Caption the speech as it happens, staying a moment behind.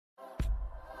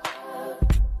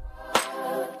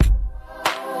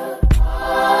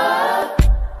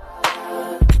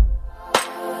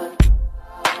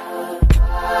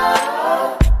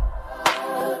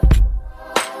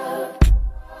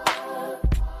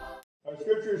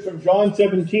scripture is from John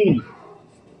 17,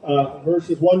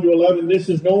 verses 1 to 11. This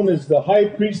is known as the high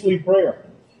priestly prayer.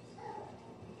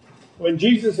 When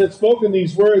Jesus had spoken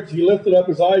these words, he lifted up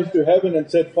his eyes to heaven and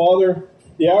said, Father,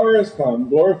 the hour has come.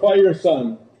 Glorify your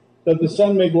Son, that the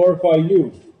Son may glorify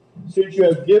you, since you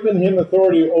have given him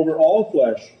authority over all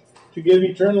flesh, to give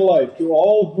eternal life to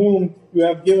all whom you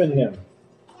have given him.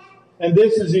 And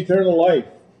this is eternal life,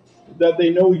 that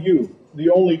they know you, the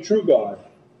only true God,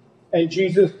 and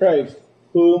Jesus Christ,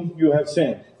 whom you have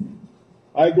sent.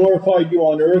 I glorified you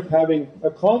on earth, having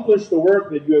accomplished the work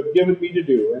that you have given me to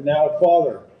do. And now,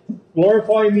 Father,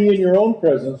 glorify me in your own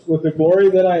presence with the glory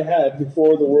that I had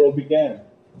before the world began.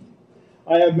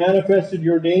 I have manifested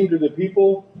your name to the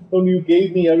people whom you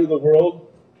gave me out of the world.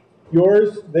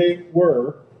 Yours they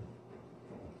were,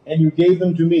 and you gave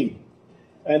them to me.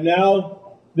 And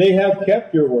now they have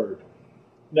kept your word.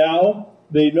 Now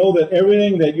they know that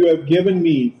everything that you have given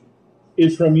me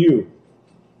is from you.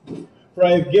 For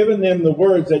I have given them the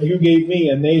words that you gave me,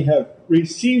 and they have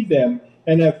received them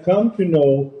and have come to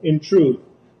know in truth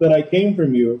that I came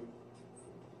from you,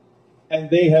 and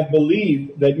they have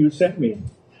believed that you sent me.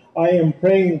 I am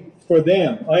praying for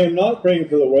them. I am not praying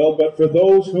for the world, but for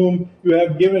those whom you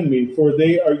have given me, for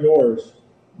they are yours.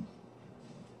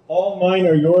 All mine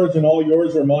are yours, and all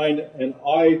yours are mine, and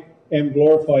I am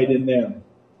glorified in them.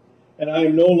 And I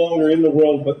am no longer in the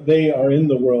world, but they are in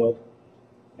the world,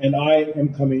 and I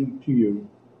am coming to you.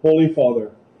 Holy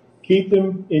Father, keep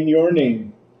them in your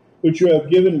name, which you have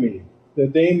given me,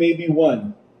 that they may be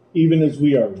one, even as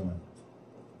we are one.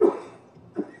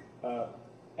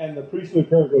 And the priestly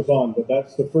prayer goes on, but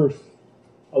that's the first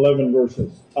 11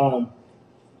 verses.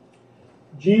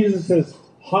 Jesus'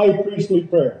 high priestly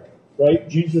prayer, right?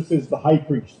 Jesus is the high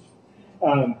priest.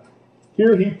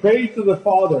 Here he prays to the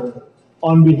Father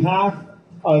on behalf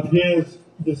of his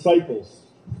disciples.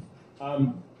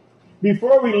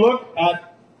 Before we look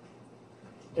at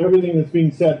everything that's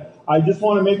being said, I just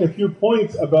want to make a few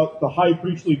points about the high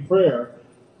priestly prayer.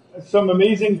 Some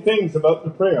amazing things about the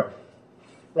prayer.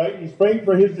 Right? He's praying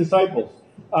for his disciples.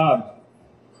 I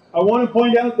want to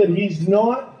point out that he's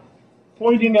not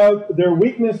pointing out their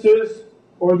weaknesses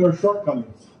or their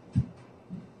shortcomings.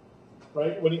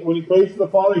 Right? When he prays to the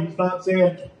Father, he's not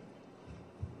saying,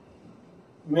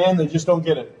 man, they just don't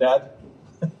get it, Dad.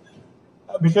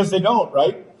 Because they don't,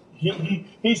 right?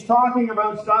 He's talking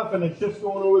about stuff and it's just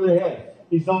going over their head.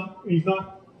 His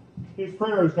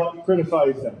prayer is not to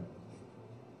criticize them.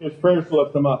 His prayer is to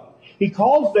lift them up. He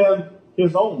calls them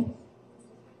his own.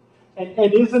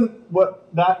 And isn't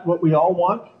what we all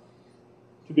want?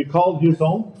 To be called his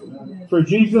own? For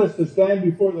Jesus to stand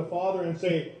before the Father and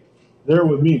say, they're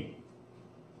with me.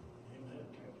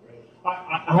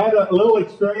 I had a little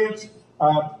experience.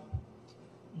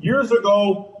 Years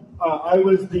ago, I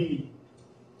was the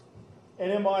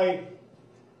NMI,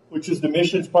 which is the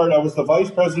missions part. I was the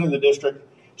vice president of the district.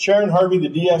 Sharon Harvey, the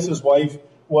DS's wife,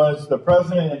 was the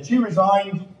president, and she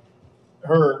resigned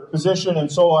her position,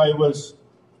 and so I was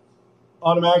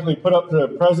automatically put up to the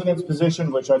president's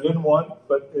position, which I didn't want,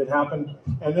 but it happened.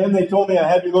 And then they told me I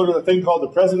had to go to the thing called the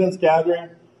President's Gathering.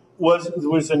 It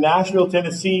was in Nashville,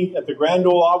 Tennessee, at the Grand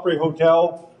Ole Opry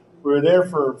Hotel. We were there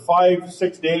for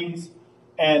 5-6 days,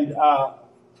 and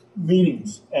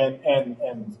meetings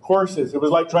and courses. It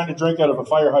was like trying to drink out of a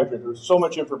fire hydrant. There was so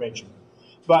much information.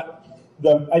 But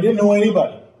I didn't know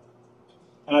anybody,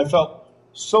 and I felt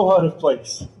so out of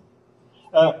place.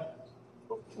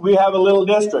 We have a little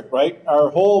district, right? Our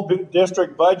whole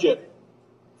district budget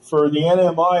for the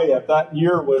NMI at that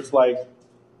year was like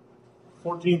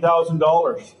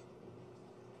 $14,000.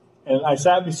 And I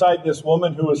sat beside this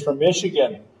woman who was from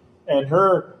Michigan, and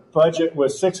her budget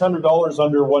was $600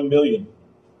 under $1 million.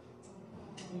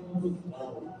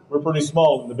 We're pretty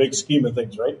small in the big scheme of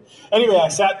things, right? Anyway, I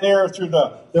sat there through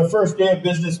the first day of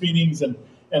business meetings and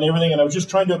everything, and I was just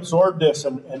trying to absorb this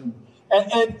and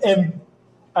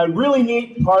a really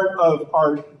neat part of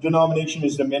our denomination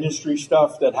is the ministry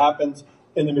stuff that happens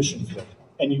in the mission field.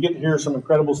 And you get to hear some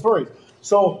incredible stories.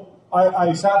 So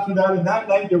I sat through that, and that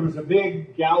night there was a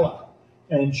big gala.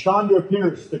 And Chandra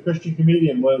Pierce, the Christian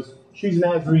comedian, she's a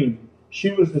Nazarene.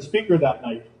 She was the speaker that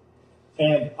night.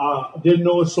 And didn't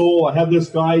know a soul. I have this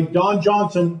guy, Don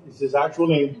Johnson, is his actual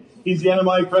name. He's the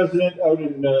NMI president out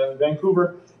in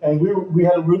Vancouver. And we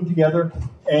had a room together,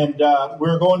 and we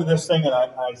were going to this thing, and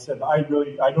I said, I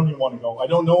don't even want to go. I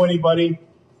don't know anybody.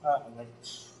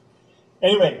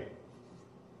 Anyway,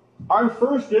 our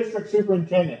first district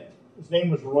superintendent, his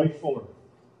name was Roy Fuller.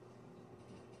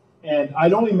 And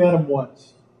I'd only met him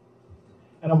once.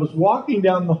 And I was walking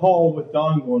down the hall with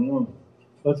Don going,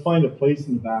 let's find a place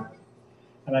in the back.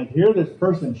 And I hear this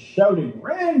person shouting,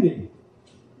 Randy!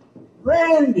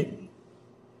 Randy.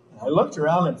 I looked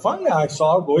around and finally I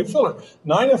saw Roy Fuller.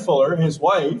 Nina Fuller, his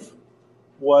wife,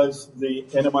 was the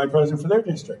NMI president for their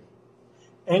district.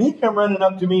 And he came running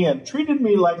up to me and treated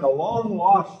me like a long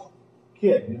lost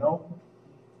kid, you know.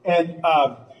 And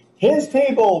his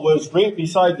table was right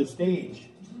beside the stage.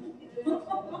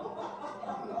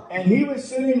 And he was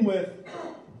sitting with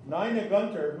Nina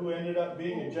Gunter, who ended up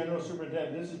being a general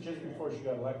superintendent. This is just before she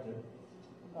got elected.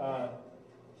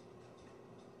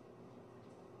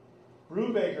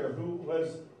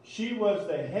 Brubaker, she was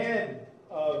the head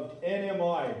of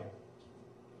NMI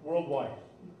worldwide.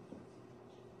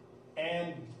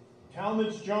 And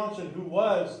Talmadge Johnson, who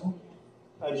was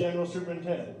a general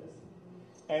superintendent.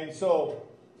 And so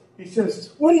he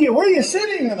says, where are you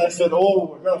sitting? And I said, oh,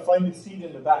 we're going to find a seat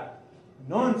in the back.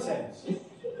 Nonsense.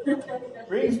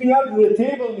 Brings me up to the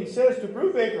table and he says to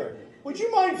Brubaker, would you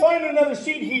mind finding another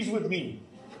seat? He's with me.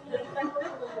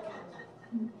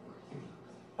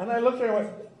 And I looked at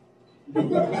her and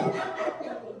went,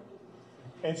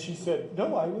 and she said,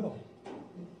 no, I will.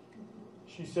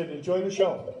 She said, enjoy the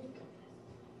show.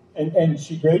 And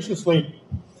she graciously,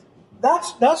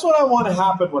 that's what I want to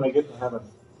happen when I get to heaven.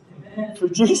 For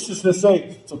Jesus to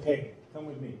say, it's okay, come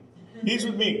with me. He's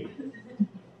with me.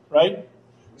 Right?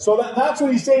 So that's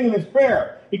what he's saying in his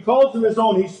prayer. He calls them his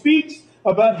own. He speaks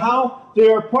about how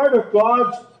they are part of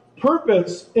God's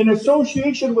purpose in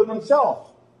association with himself.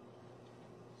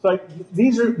 It's like,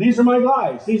 these are my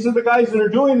guys. These are the guys that are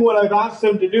doing what I've asked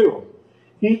them to do.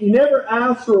 He never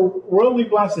asks for worldly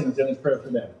blessings in his prayer for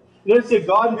them. He doesn't say,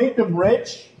 God, make them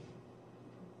rich.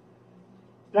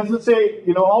 Doesn't say,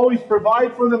 always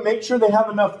provide for them, make sure they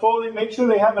have enough clothing, make sure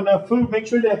they have enough food, make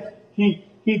sure that he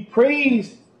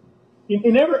prays. He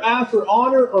never asks for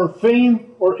honor or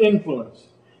fame or influence.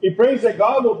 He prays that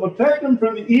God will protect them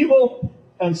from the evil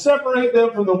and separate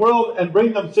them from the world and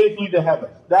bring them safely to heaven.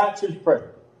 That's his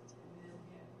prayer.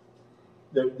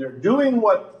 They're doing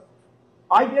what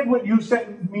I did, what you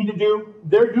sent me to do.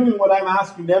 They're doing what I'm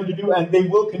asking them to do, and they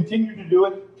will continue to do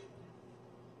it.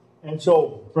 And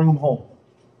so, bring them home.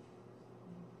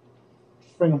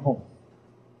 Just bring them home.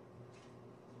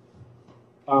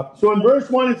 So in verse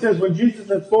 1 it says, when Jesus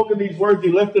had spoken these words,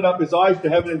 he lifted up his eyes to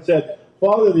heaven and said,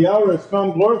 Father, the hour has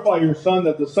come. Glorify your Son,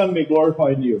 that the Son may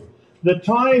glorify you. The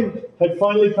time had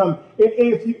finally come.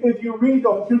 If you read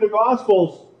through the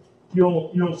Gospels,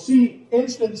 you'll see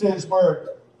instances where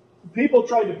people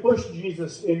tried to push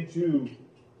Jesus into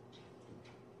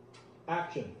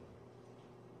action.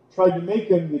 Tried to make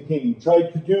him the king.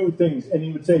 Tried to do things. And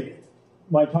he would say,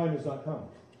 my time has not come.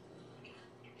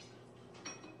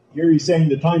 Here he's saying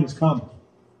the time has come.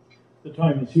 The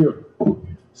time is here.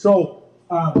 So,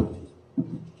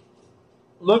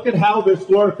 look at how this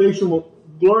glorification will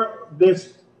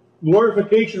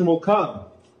come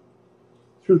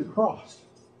through the cross.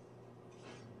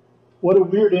 What a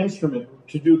weird instrument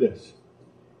to do this.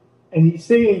 And he's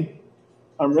saying,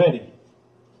 I'm ready.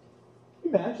 Can you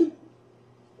imagine?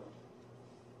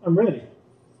 I'm ready.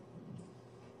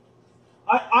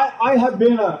 I have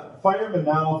been a fireman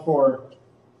now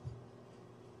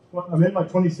I'm in my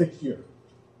 26th year.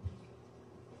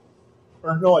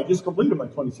 Or no, I just completed my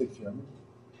 26th year. I'm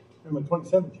in my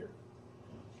 27th year.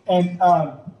 And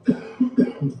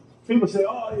people say,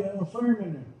 oh,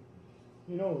 fireman.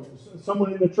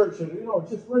 Someone in the church said,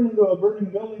 just run into a burning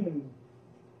building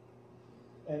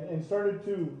and started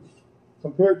to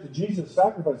compare it to Jesus'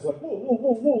 sacrifice. Like,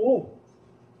 whoa.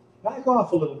 Back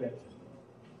off a little bit.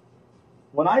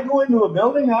 When I go into a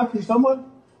building after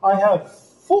someone, I have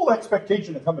full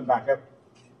expectation of coming back out.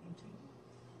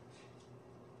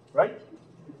 Right?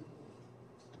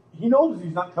 He knows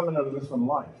he's not coming out of this one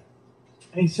alive.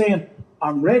 And he's saying,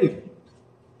 I'm ready.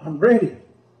 I'm ready.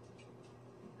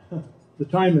 The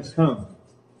time has come.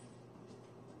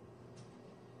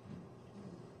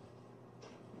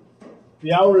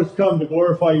 The hour has come to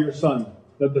glorify your Son,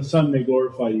 that the Son may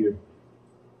glorify you.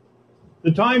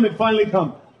 The time had finally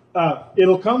come.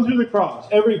 It'll come through the cross.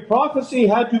 Every prophecy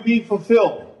had to be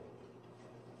fulfilled.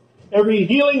 Every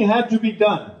healing had to be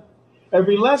done.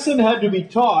 Every lesson had to be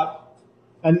taught.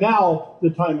 And now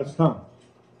the time has come.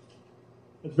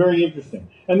 It's very interesting.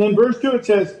 And then verse 2 it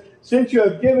says, since you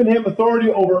have given him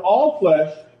authority over all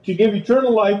flesh to give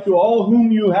eternal life to all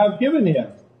whom you have given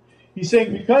him. He's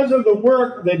saying because of the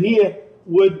work that he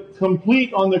would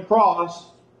complete on the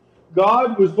cross,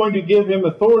 God was going to give him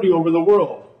authority over the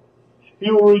world. He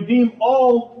will redeem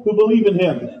all who believe in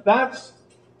him. That's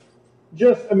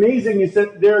just amazing. Is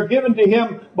that they're given to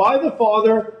him by the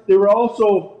Father. They were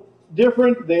also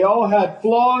different. They all had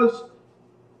flaws.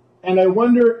 And I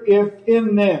wonder if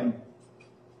in them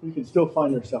we can still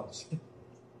find ourselves.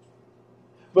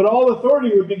 But all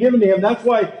authority would be given to him. That's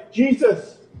why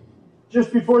Jesus,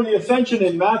 just before the ascension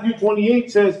in Matthew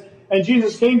 28 says, and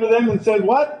Jesus came to them and said,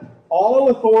 what? All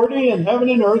authority in heaven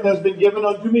and earth has been given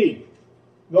unto me.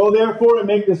 Go therefore and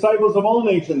make disciples of all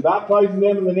nations, baptizing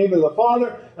them in the name of the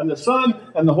Father and the Son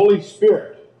and the Holy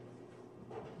Spirit.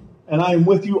 And I am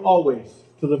with you always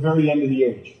to the very end of the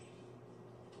age.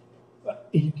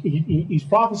 He's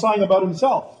prophesying about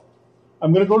himself.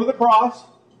 I'm going to go to the cross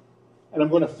and I'm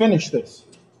going to finish this.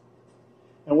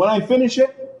 And when I finish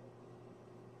it,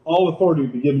 all authority will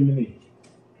be given to me.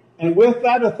 And with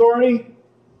that authority,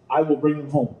 I will bring them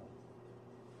home.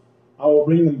 I will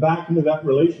bring them back into that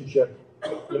relationship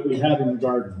that we had in the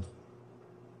garden.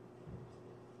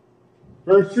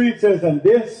 Verse 3 says, and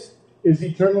this is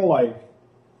eternal life,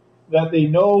 that they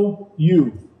know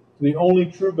you, the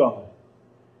only true God,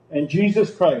 and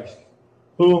Jesus Christ,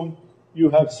 whom you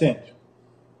have sent.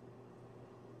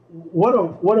 What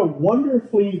a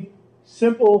wonderfully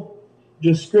simple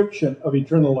description of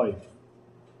eternal life.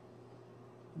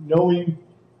 Knowing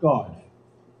God.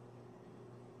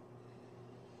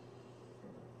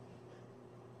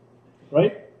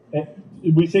 Right? And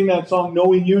we sing that song,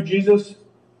 Knowing You, Jesus.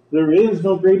 There is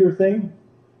no greater thing.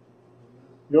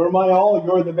 You're my all.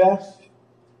 You're the best.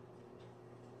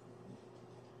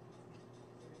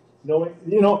 Knowing,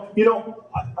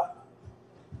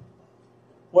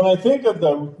 when I think of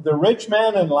the rich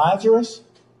man and Lazarus,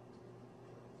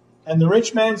 and the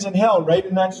rich man's in hell, right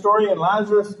in that story, and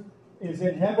Lazarus is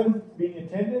in heaven being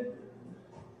attended.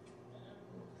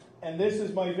 And this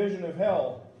is my vision of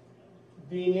hell,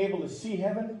 being able to see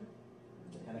heaven,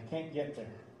 and I can't get there.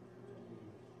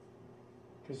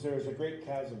 Because there is a great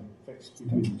chasm fixed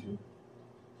between the two.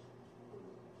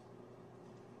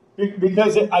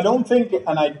 Because I don't think,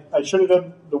 and I should have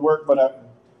done the work, but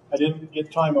I didn't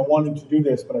get time. I wanted to do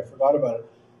this, but I forgot about it.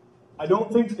 I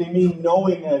don't think they mean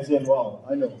knowing as in, well,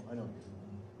 I know.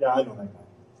 Yeah, I know that guy.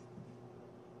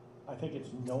 I think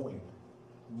it's knowing.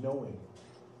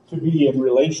 To be in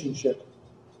relationship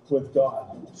with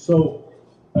God. So,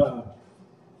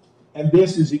 and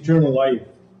this is eternal life,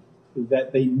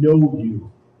 that they know you,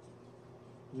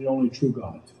 the only true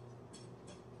God.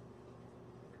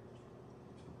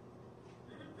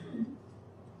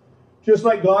 Just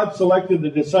like God selected the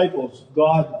disciples,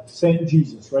 God sent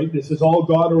Jesus, right? This is all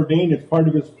God ordained. It's part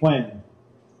of His plan.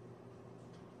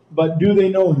 But do they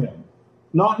know Him?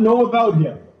 Not know about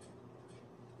Him,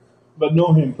 but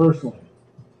know Him personally.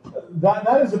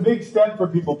 That is a big step for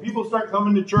people. People start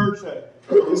coming to church, they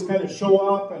just kind of show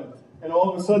up, and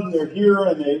all of a sudden they're here,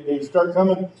 and they start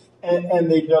coming,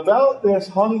 and they develop this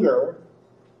hunger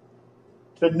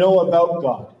to know about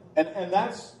God. And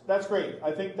that's great.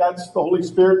 I think that's the Holy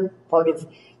Spirit, part of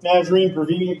Nazarene,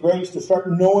 Prevenient Grace, to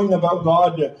start knowing about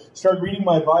God, to start reading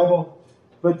my Bible.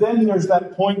 But then there's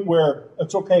that point where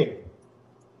it's okay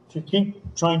to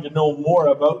keep trying to know more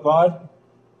about God.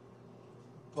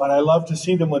 But I love to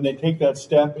see them when they take that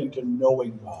step into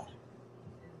knowing God.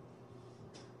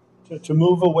 To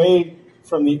move away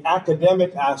from the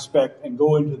academic aspect and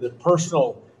go into the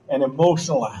personal and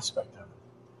emotional aspect of it.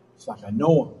 It's like, I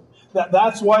know Him.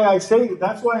 That's why I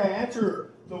answer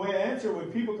the way I answer when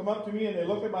people come up to me and they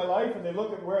look at my life and they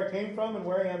look at where I came from and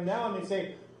where I am now, and they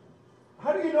say,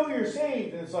 how do you know you're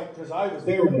saved? And it's like, because I was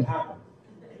there when it happened.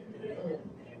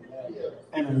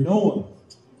 And I know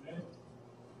Him.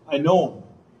 I know Him.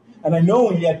 And I know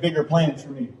He had bigger plans for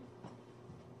me.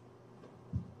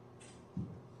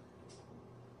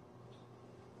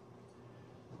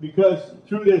 Because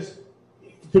through this,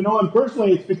 to know Him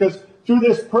personally, it's because through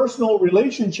this personal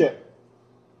relationship,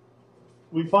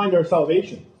 we find our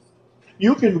salvation.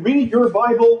 You can read your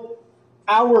Bible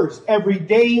hours every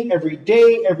day of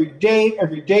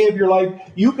your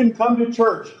life. You can come to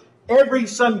church every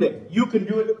Sunday. You can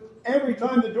do it every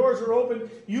time the doors are open.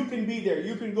 You can be there.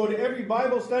 You can go to every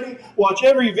Bible study, watch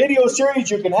every video series.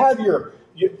 You can have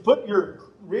you put your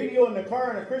radio in the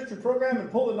car in a Christian program and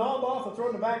pull the knob off and throw it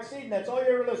in the back seat, and that's all you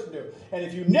ever listen to. And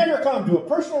if you never come to a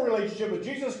personal relationship with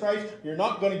Jesus Christ, you're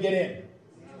not going to get in.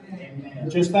 Amen.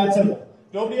 Just that simple.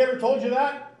 Nobody ever told you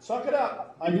that? Suck it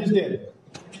up. I just did.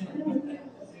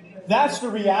 That's the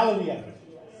reality of it.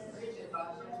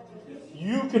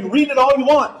 You can read it all you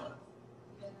want.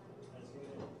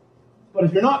 But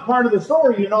if you're not part of the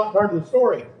story, you're not part of the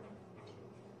story.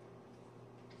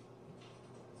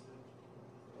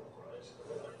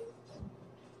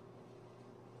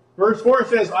 Verse 4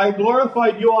 says, I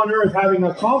glorified you on earth, having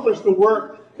accomplished the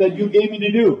work that you gave me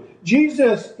to do.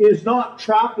 Jesus is not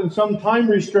trapped in some time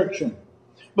restriction,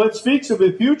 but speaks of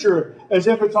the future as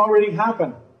if it's already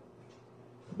happened.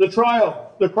 The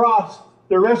trial, the cross,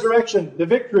 the resurrection, the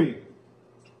victory.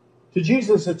 To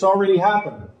Jesus, it's already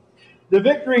happened. The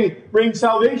victory brings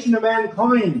salvation to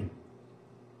mankind.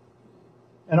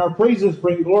 And our praises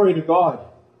bring glory to God.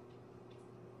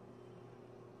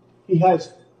 He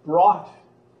has brought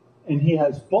and He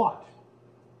has bought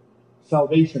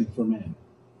salvation for man.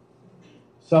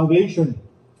 Salvation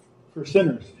for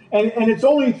sinners. And it's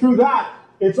only through that,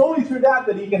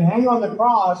 that He can hang on the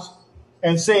cross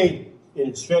and say,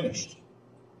 it's finished.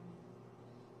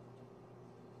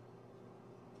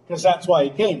 Because that's why He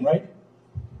came, right?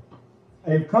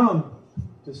 I have come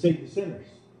to save the sinners.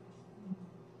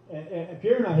 And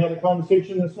Pierre and I had a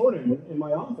conversation this morning in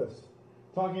my office,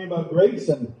 talking about grace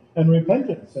and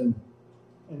repentance. And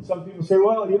some people say,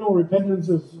 well, repentance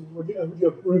is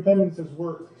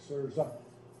works or something.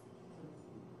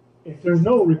 If there's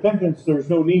no repentance, there's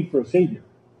no need for a Savior.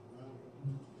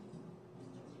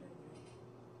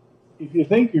 If you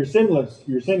think you're sinless,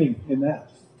 you're sinning in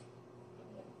that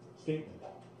statement.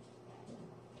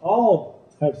 All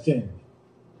have sinned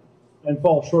and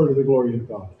fall short of the glory of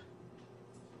God.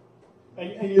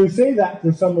 And you say that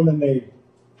to someone and they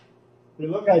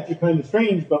look at you kind of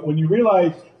strange, but when they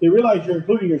realize you're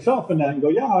including yourself in that and go,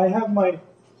 yeah, I have my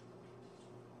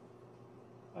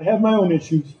own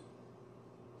issues.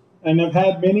 And I've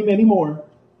had many, many more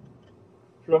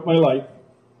throughout my life.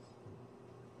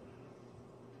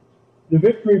 The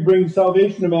victory brings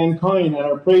salvation to mankind, and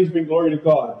our praise brings glory to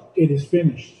God. It is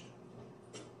finished.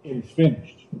 It is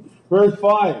finished. Verse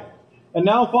 5. And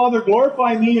now, Father,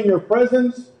 glorify me in your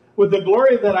presence with the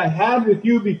glory that I had with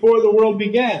you before the world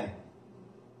began.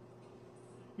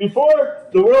 Before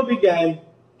the world began,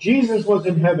 Jesus was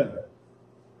in heaven,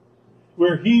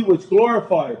 where He was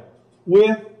glorified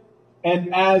with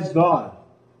and as God.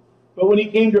 But when He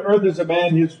came to earth as a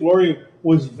man, His glory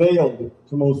was veiled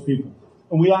to most people.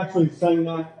 And we actually sang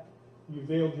that, you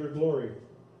veiled your glory.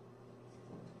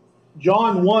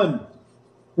 John 1,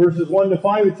 verses 1 to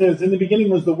 5, it says, in the beginning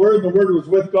was the Word, and the Word was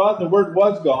with God, and the Word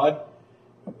was God.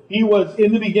 He was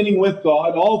in the beginning with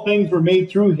God. All things were made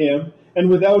through Him, and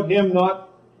without Him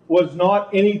was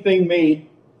not anything made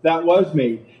that was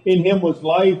made. In Him was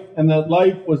life, and that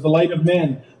life was the light of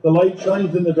men. The light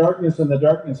shines in the darkness, and the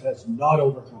darkness has not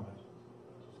overcome it.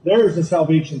 There's the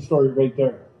salvation story right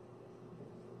there.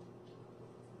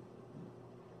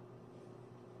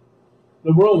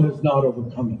 The world has not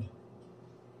overcome it.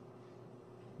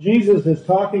 Jesus is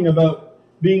talking about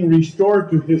being restored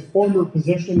to His former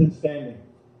position and standing.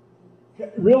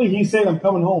 Really, He's saying, I'm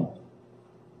coming home.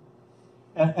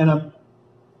 And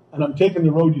I'm taking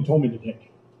the road you told me to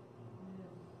take.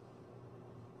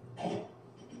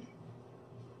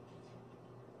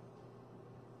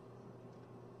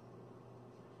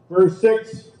 Verse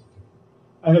 6,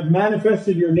 I have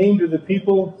manifested your name to the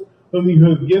people whom you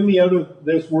have given me out of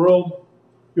this world.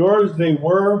 Yours they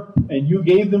were, and you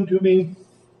gave them to me,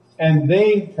 and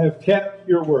they have kept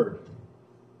your word.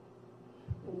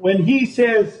 When He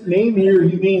says name here,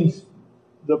 He means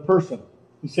the person.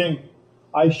 He's saying,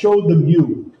 I showed them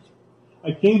you.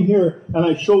 I came here and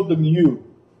I showed them you.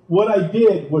 What I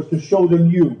did was to show them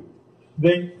you.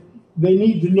 They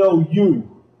need to know you.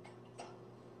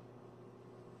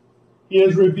 He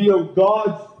has revealed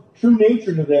God's true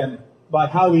nature to them by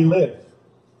how He lived.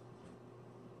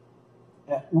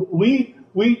 We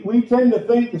tend to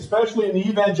think, especially in the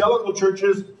evangelical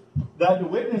churches, that to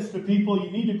witness to people,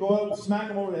 you need to go out and smack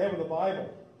them over the head with a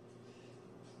Bible.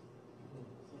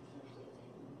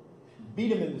 Beat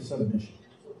them into submission.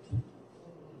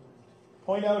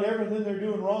 Point out everything they're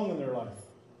doing wrong in their life.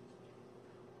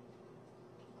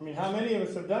 I mean, how many of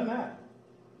us have done that?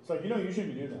 It's like, you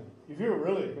shouldn't be doing that. If you were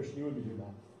really a Christian, you wouldn't be doing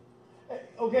that.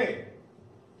 Okay.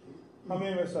 How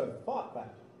many of us have fought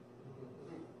that?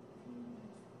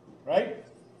 Right?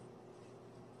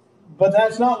 But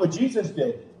that's not what Jesus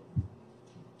did.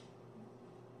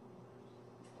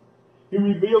 He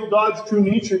revealed God's true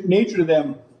nature to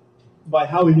them by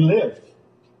how He lived.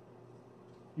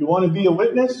 You want to be a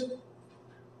witness?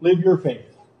 Live your faith.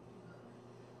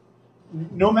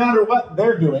 No matter what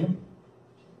they're doing.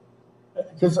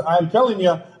 Because I'm telling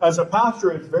you, as a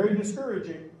pastor, it's very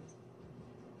discouraging.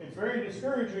 It's very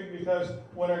discouraging because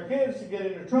when our kids get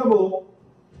into trouble,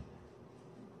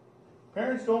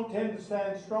 parents don't tend to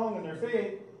stand strong in their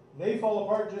faith. They fall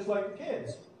apart just like the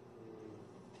kids.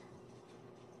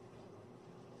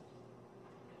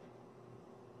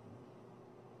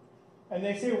 And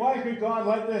they say, why could God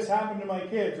let this happen to my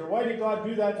kids? Or why did God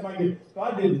do that to my kids?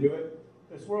 God didn't do it.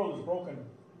 This world is broken.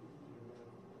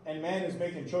 And man is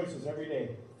making choices every day.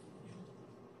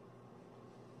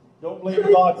 Don't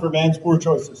blame God for man's poor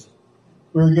choices.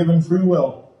 We're given free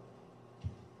will.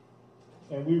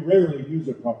 And we rarely use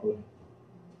it properly.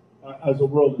 as a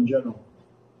world in general.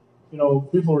 You know,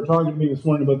 people were talking to me this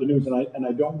morning about the news, and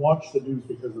I don't watch the news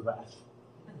because of that.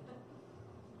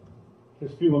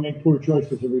 Because people make poor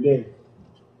choices every day,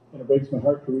 and it breaks my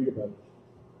heart to read about it.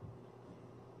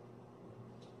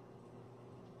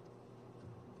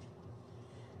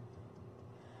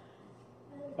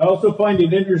 I also find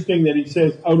it interesting that he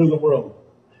says, out of the world.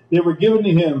 They were given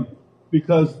to him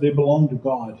because they belong to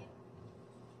God.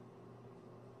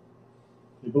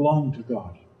 They belong to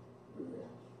God.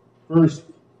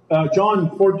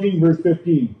 John 14, verse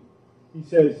 15. He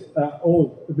says,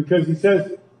 because he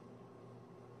says,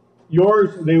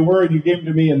 yours they were, and you gave them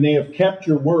to me, and they have kept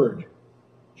your word.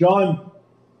 John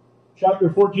chapter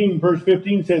 14, verse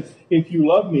 15 says, if you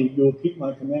love me, you will keep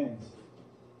my commands.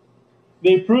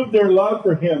 They proved their love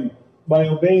for him by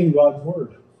obeying God's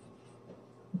word.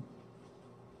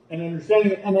 And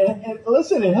understanding it. And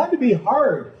listen, it had to be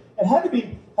hard. It had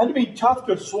to be tough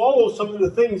to swallow some of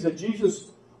the things that Jesus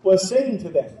was saying to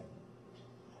them.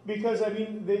 Because, I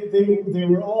mean, they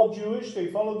were all Jewish. They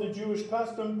followed the Jewish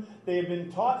custom. They had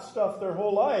been taught stuff their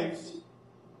whole lives.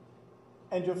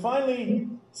 And to finally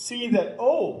see that,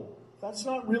 oh, that's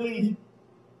not really...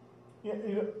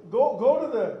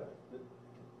 Go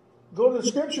to the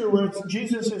scripture where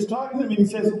Jesus is talking to them and he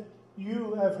says,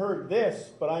 you have heard this,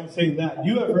 but I'm saying that.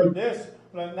 You have heard this,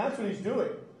 but that's what he's doing.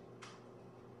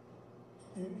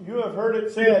 You have heard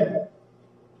it said,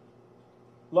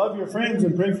 love your friends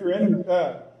and pray for your enemies.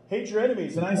 Hate your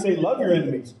enemies, and I say love your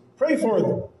enemies. Pray for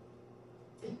them.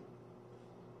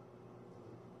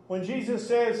 When Jesus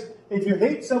says, if you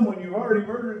hate someone, you've already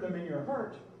murdered them in your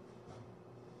heart.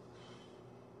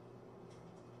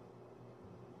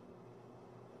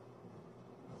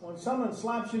 When someone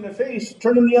slaps you in the face,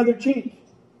 turn them the other cheek.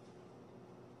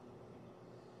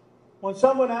 When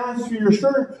someone asks for your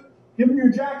shirt, give them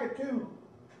your jacket too.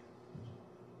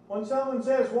 When someone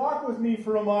says, walk with me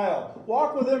for a mile,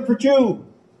 walk with them for 2.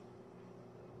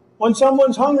 When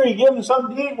someone's hungry, give them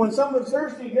something to eat. When someone's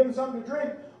thirsty, give them something to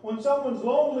drink. When someone's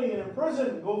lonely and in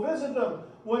prison, go visit them.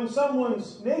 When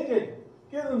someone's naked,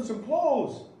 give them some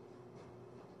clothes.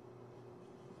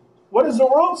 What does the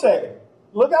world say?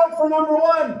 Look out for number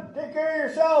 1. Take care of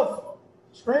yourself.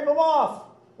 Scrape them off.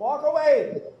 Walk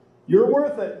away. You're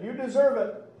worth it. You deserve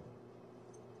it.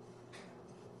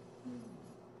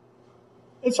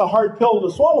 It's a hard pill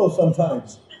to swallow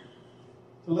sometimes,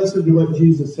 to listen to what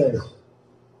Jesus says.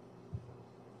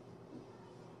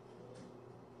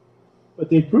 But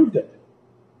they proved it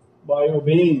by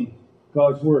obeying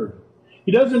God's word.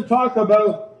 He doesn't talk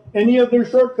about any of their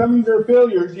shortcomings or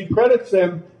failures. He credits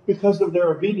them because of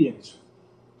their obedience.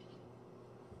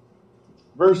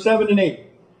 Verse 7 and 8.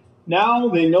 Now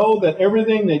they know that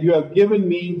everything that you have given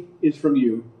me is from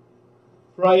you.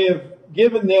 For I have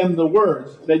given them the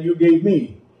words that you gave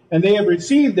me. And they have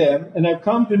received them and have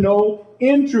come to know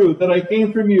in truth that I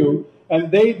came from you.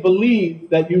 And they believe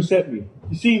that you sent me.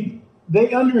 You see,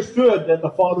 they understood that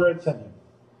the Father had sent him.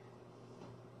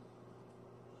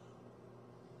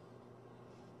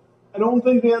 I don't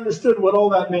think they understood what all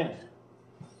that meant.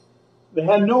 They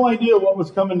had no idea what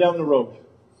was coming down the road.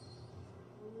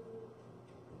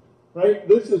 Right?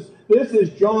 This is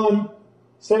John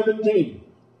 17.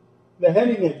 The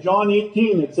heading is John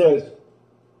 18. It says,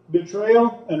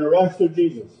 betrayal and arrest of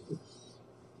Jesus. It's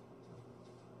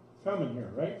coming here,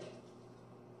 right?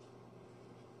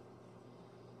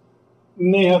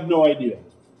 And they have no idea.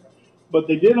 But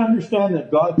they did understand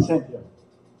that God sent him.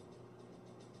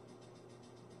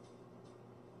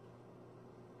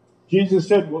 Jesus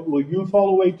said, well, will you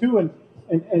fall away too?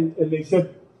 And they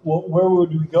said, well, where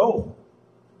would we go?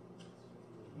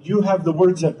 You have the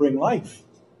words that bring life.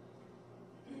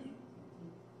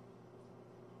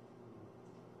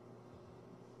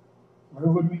 Where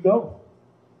would we go?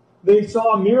 They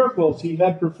saw miracles he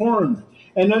had performed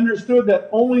and understood that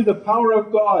only the power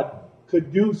of God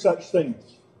could do such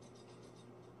things.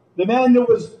 The man that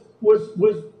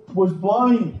was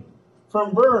blind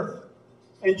from birth,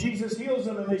 and Jesus heals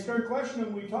him, and they start questioning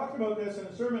him. We talked about this in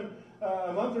a sermon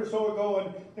a month or so ago,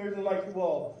 and they're like,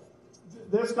 well,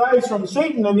 this guy's from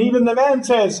Satan, and even the man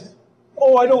says,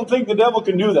 oh, I don't think the devil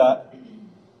can do that.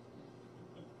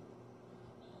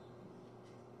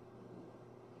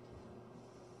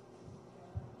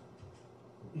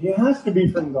 He has to be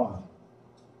from God.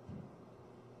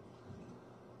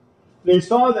 They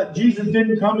saw that Jesus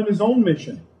didn't come in his own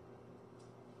mission,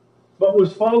 but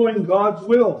was following God's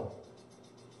will.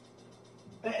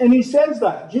 And he says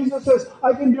that. Jesus says,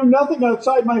 I can do nothing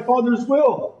outside my Father's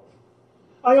will.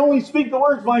 I only speak the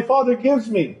words my Father gives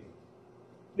me.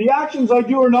 The actions I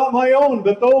do are not my own,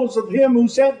 but those of him who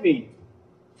sent me.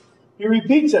 He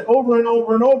repeats it over and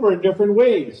over and over in different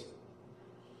ways.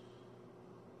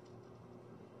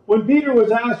 When Peter was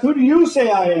asked, who do you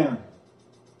say I am?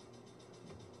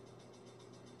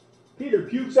 Peter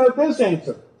pukes out this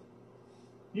answer.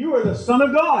 You are the Son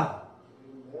of God.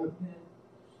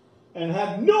 And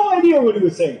had no idea what he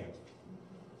was saying.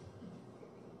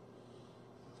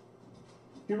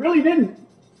 He really didn't.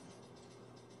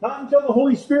 Not until the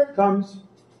Holy Spirit comes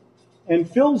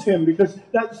and fills him, because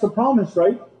that's the promise,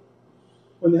 right?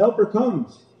 When the Helper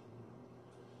comes,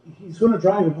 he's going to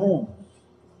drive it home.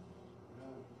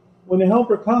 When the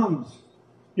Helper comes,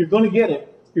 you're going to get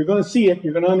it. You're going to see it.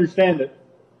 You're going to understand it.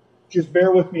 Just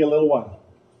bear with me a little while.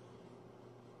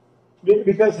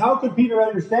 Because how could Peter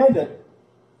understand it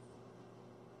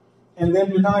and then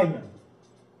deny him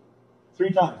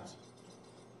 3 times?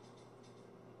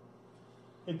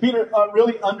 And Peter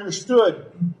really understood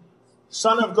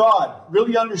Son of God,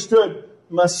 really understood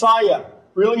Messiah,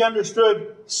 really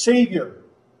understood Savior,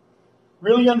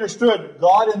 really understood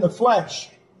God in the flesh,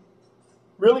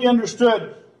 really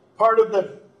understood part of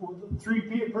the 3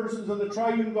 persons of the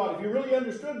triune God. If he really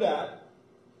understood that,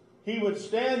 he would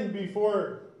stand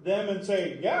before them and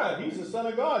say, yeah, he's the Son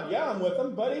of God. Yeah, I'm with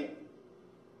him, buddy.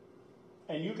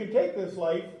 And you can take this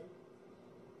life,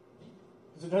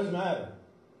 because it doesn't matter.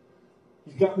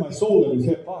 He's got my soul in his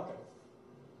hip pocket.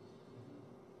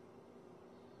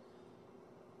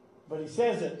 But he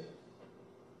says it.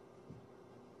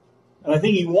 And I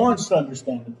think he wants to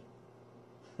understand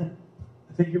it.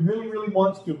 I think he really, really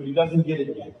wants to, but he doesn't get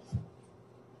it yet.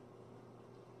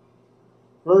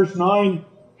 Verse 9,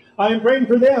 I am praying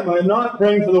for them. I am not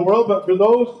praying for the world, but for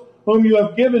those whom you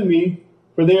have given me,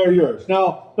 for they are yours.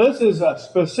 Now, this is a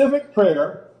specific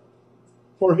prayer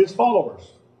for his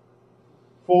followers,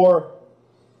 for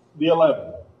the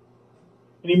 11.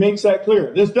 And he makes that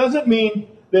clear. This doesn't mean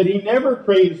that he never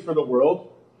prays for the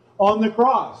world. On the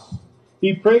cross,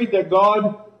 he prayed that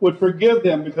God would forgive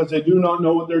them because they do not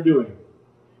know what they're doing.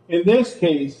 In this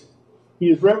case, he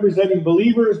is representing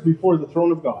believers before the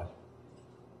throne of God.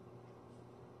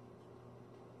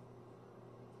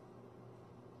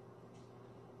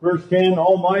 Verse 10,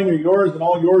 all mine are yours and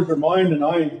all yours are mine, and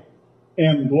I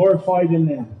am glorified in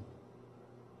them.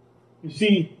 You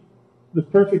see, the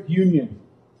perfect union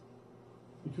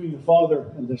between the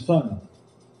Father and the Son.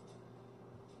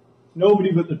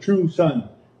 Nobody but the true Son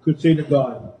could say to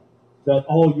God that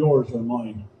all yours are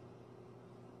mine.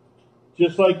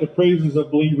 Just like the praises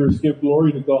of believers give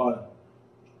glory to God,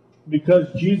 because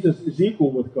Jesus is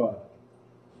equal with God,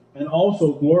 and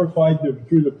also glorified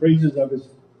through the praises of his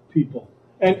people.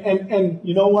 And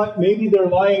you know what? Maybe their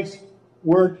lives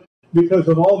weren't, because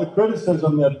of all the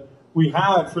criticism that we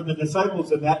have for the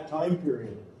disciples in that time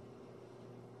period.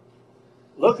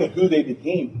 Look at who they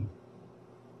became.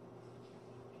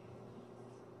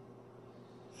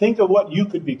 Think of what you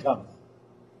could become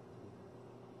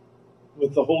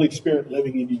with the Holy Spirit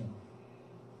living in you.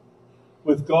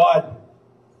 With God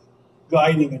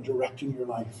guiding and directing your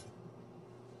life.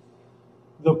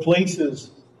 The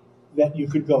places that you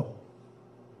could go.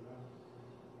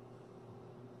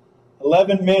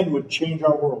 11 men would change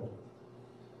our world.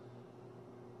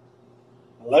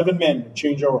 11 men would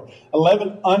change our world.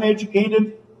 11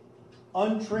 uneducated,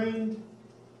 untrained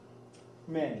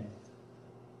men.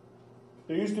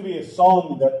 There used to be a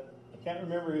song that, I can't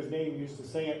remember his name, used to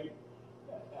sing it.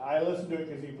 I listened to it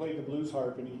because he played the blues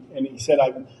harp, and he said,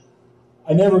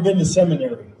 I never been to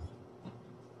seminary,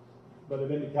 but I've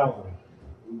been to Calvary.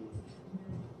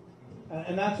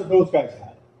 And that's what those guys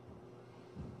had.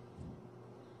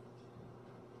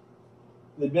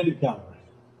 They'd been to Calvary.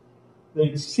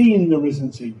 They'd seen the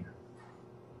risen Savior.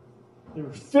 They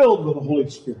were filled with the Holy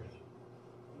Spirit.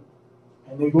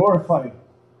 And they glorified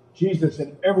Jesus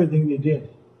in everything they did.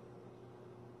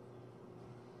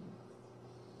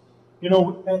 You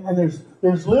know, and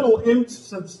there's little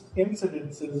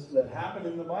incidences that happen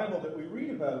in the Bible that we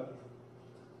read about.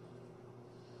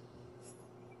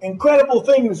 Incredible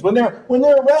things when they're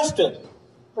arrested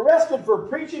for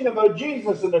preaching about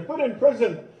Jesus, and they're put in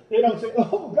prison. They don't say,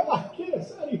 "Oh God, get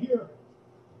us out of here."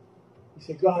 They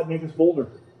say, "God, make us bolder."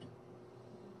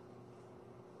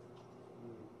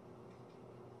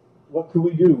 What could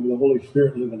we do with the Holy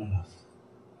Spirit living in us?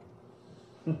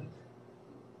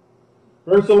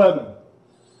 Verse 11.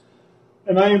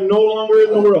 And I am no longer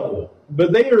in the world,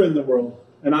 but they are in the world,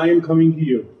 and I am coming to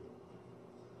you.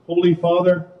 Holy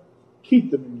Father,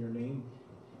 keep them in your name,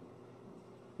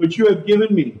 which you have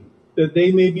given me, that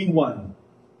they may be one,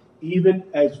 even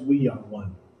as we are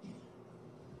one.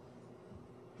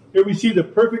 Here we see the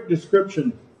perfect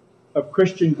description of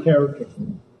Christian character.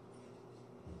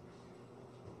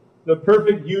 The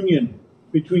perfect union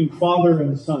between Father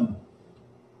and Son.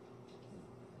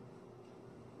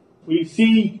 We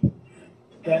see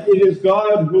that it is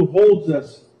God who holds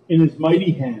us in his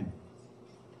mighty hand,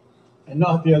 and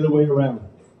not the other way around.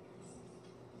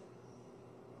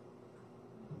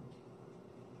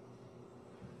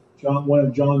 One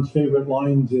of John's favorite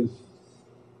lines is,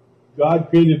 God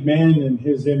created man in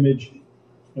his image,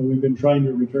 and we've been trying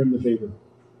to return the favor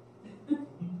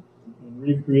and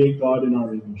recreate God in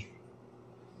our image.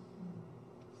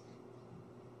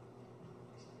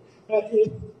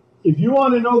 If you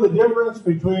want to know the difference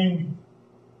between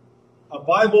a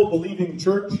Bible-believing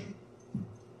church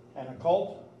and a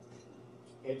cult,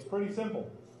 it's pretty simple.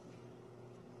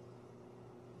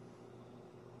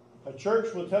 A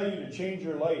church will tell you to change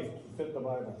your life to fit the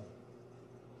Bible.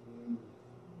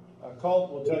 A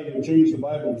cult will tell you to change the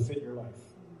Bible to fit your life.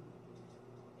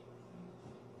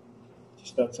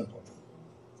 Just that simple.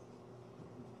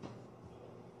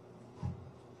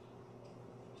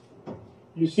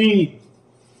 You see,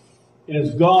 it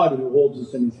is God who holds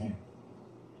us in his hand.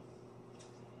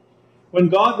 When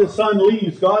God the Son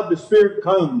leaves, God the Spirit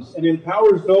comes and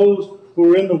empowers those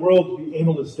who are in the world to be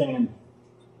able to stand.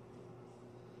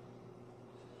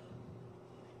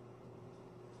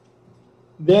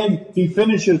 Then he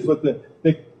finishes with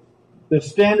the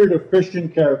standard of Christian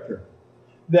character,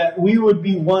 that we would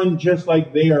be one just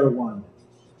like they are one.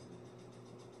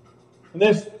 And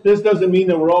this doesn't mean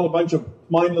that we're all a bunch of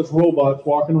mindless robots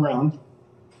walking around,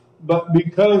 but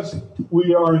because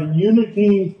we are in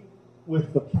unity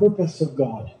with the purpose of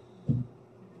God.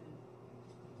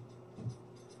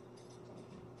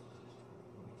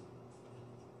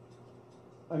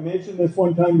 I mentioned this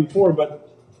one time before, but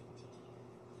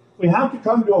we have to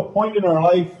come to a point in our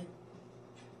life.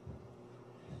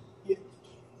 You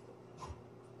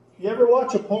ever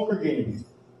watch a poker game?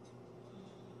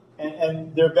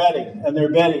 And they're betting, and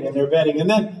they're betting, and they're betting.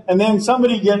 And then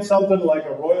somebody gets something like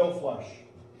a royal flush.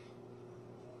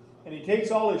 And he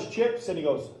takes all his chips and he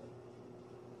goes,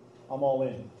 I'm all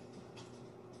in.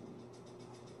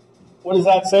 What does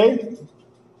that say?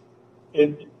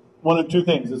 One of two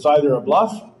things. It's either a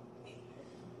bluff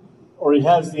or he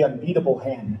has the unbeatable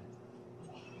hand.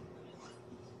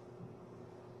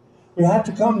 We have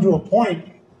to come to a point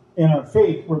in our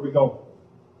faith where we go,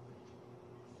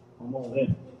 I'm all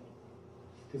in.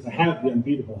 Because I have the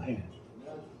unbeatable hand.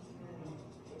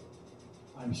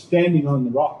 I'm standing on the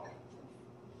rock.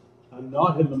 I'm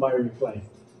not in the miry clay.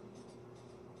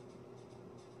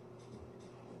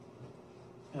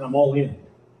 And I'm all in.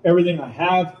 Everything I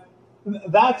have.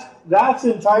 That's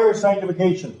entire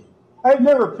sanctification. I've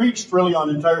never preached really on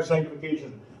entire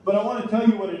sanctification, but I want to tell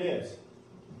you what it is.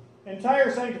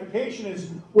 Entire sanctification is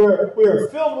where we are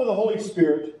filled with the Holy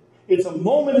Spirit. It's a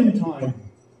moment in time,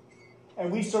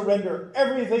 and we surrender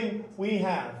everything we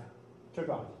have to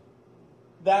God.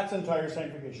 That's entire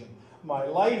sanctification. My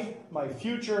life, my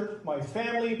future, my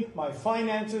family, my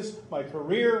finances, my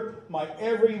career, my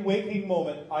every waking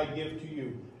moment I give to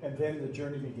you. And then the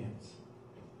journey begins.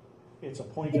 It's a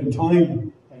point in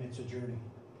time, and it's a journey.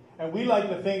 And we like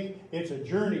to think it's a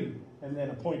journey and then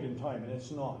a point in time, and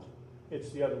it's not. It's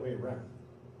the other way around.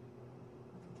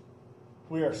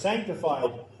 We are sanctified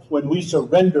when we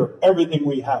surrender everything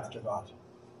we have to God.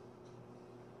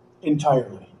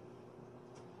 Entirely.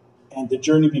 And the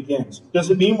journey begins. Does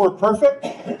it mean we're perfect?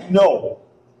 No.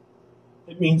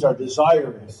 It means our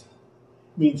desire is.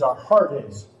 It means our heart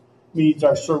is. It means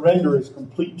our surrender is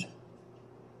complete.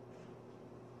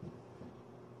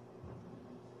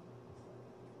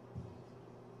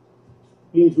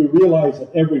 It means we realize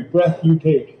that every breath you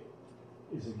take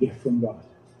is a gift from God.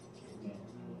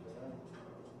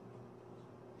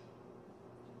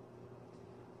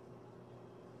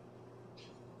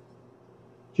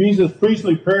 Jesus'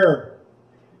 priestly prayer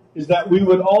is that we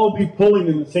would all be pulling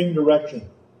in the same direction.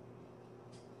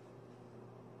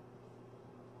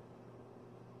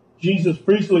 Jesus'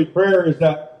 priestly prayer is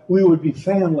that we would be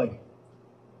family.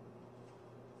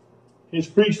 His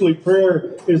priestly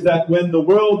prayer is that when the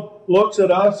world looks at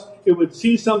us, it would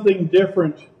see something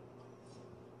different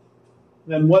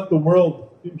than what the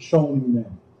world is showing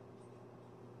them.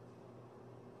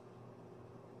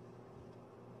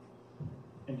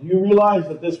 And do you realize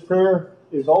that this prayer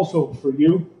is also for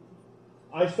you?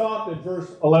 I stopped at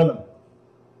verse 11.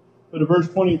 But in verse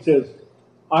 20 it says,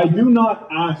 I do not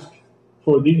ask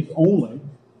for these only,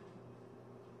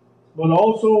 but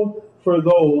also for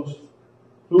those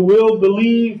who will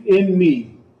believe in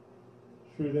me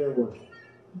through their word.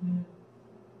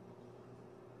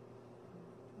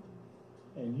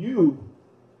 And you,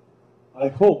 I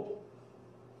hope,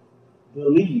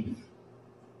 believe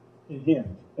in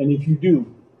him. And if you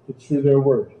do, it's through their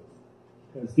word.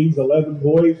 Because these 11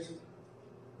 boys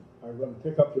are going to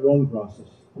pick up their own process.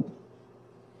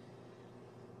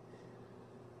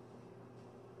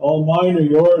 All mine are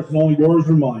yours, and all yours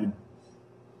are mine.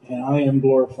 And I am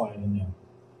glorified in them.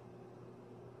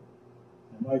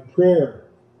 And my prayer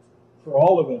for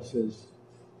all of us is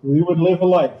we would live a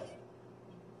life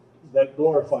that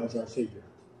glorifies our Savior.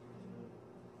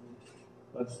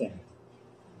 Let's stand.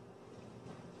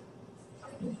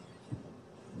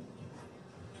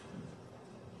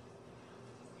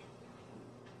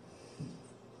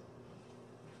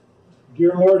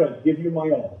 Dear Lord, I give you my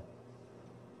all.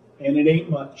 And it ain't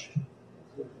much.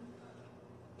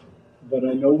 But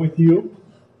I know with you,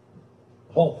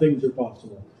 all things are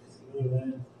possible.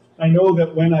 Amen. I know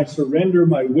that when I surrender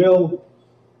my will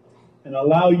and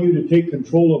allow you to take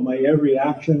control of my every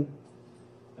action,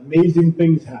 amazing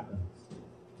things happen.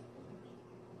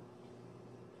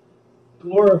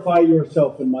 Glorify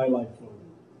yourself in my life, Lord.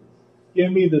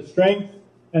 Give me the strength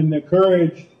and the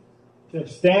courage to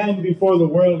stand before the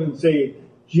world and say,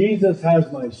 Jesus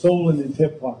has my soul in his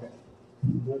hip pocket.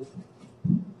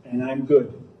 And I'm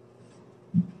good.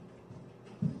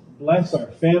 Bless our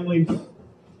families,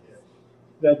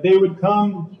 that they would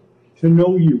come to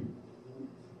know you.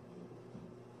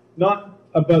 Not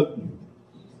about you,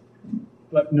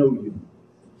 but know you.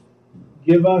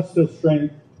 Give us the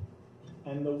strength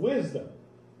and the wisdom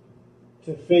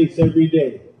to face every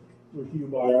day with you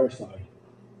by our side.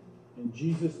 In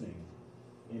Jesus' name,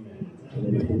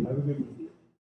 amen. Have a good week.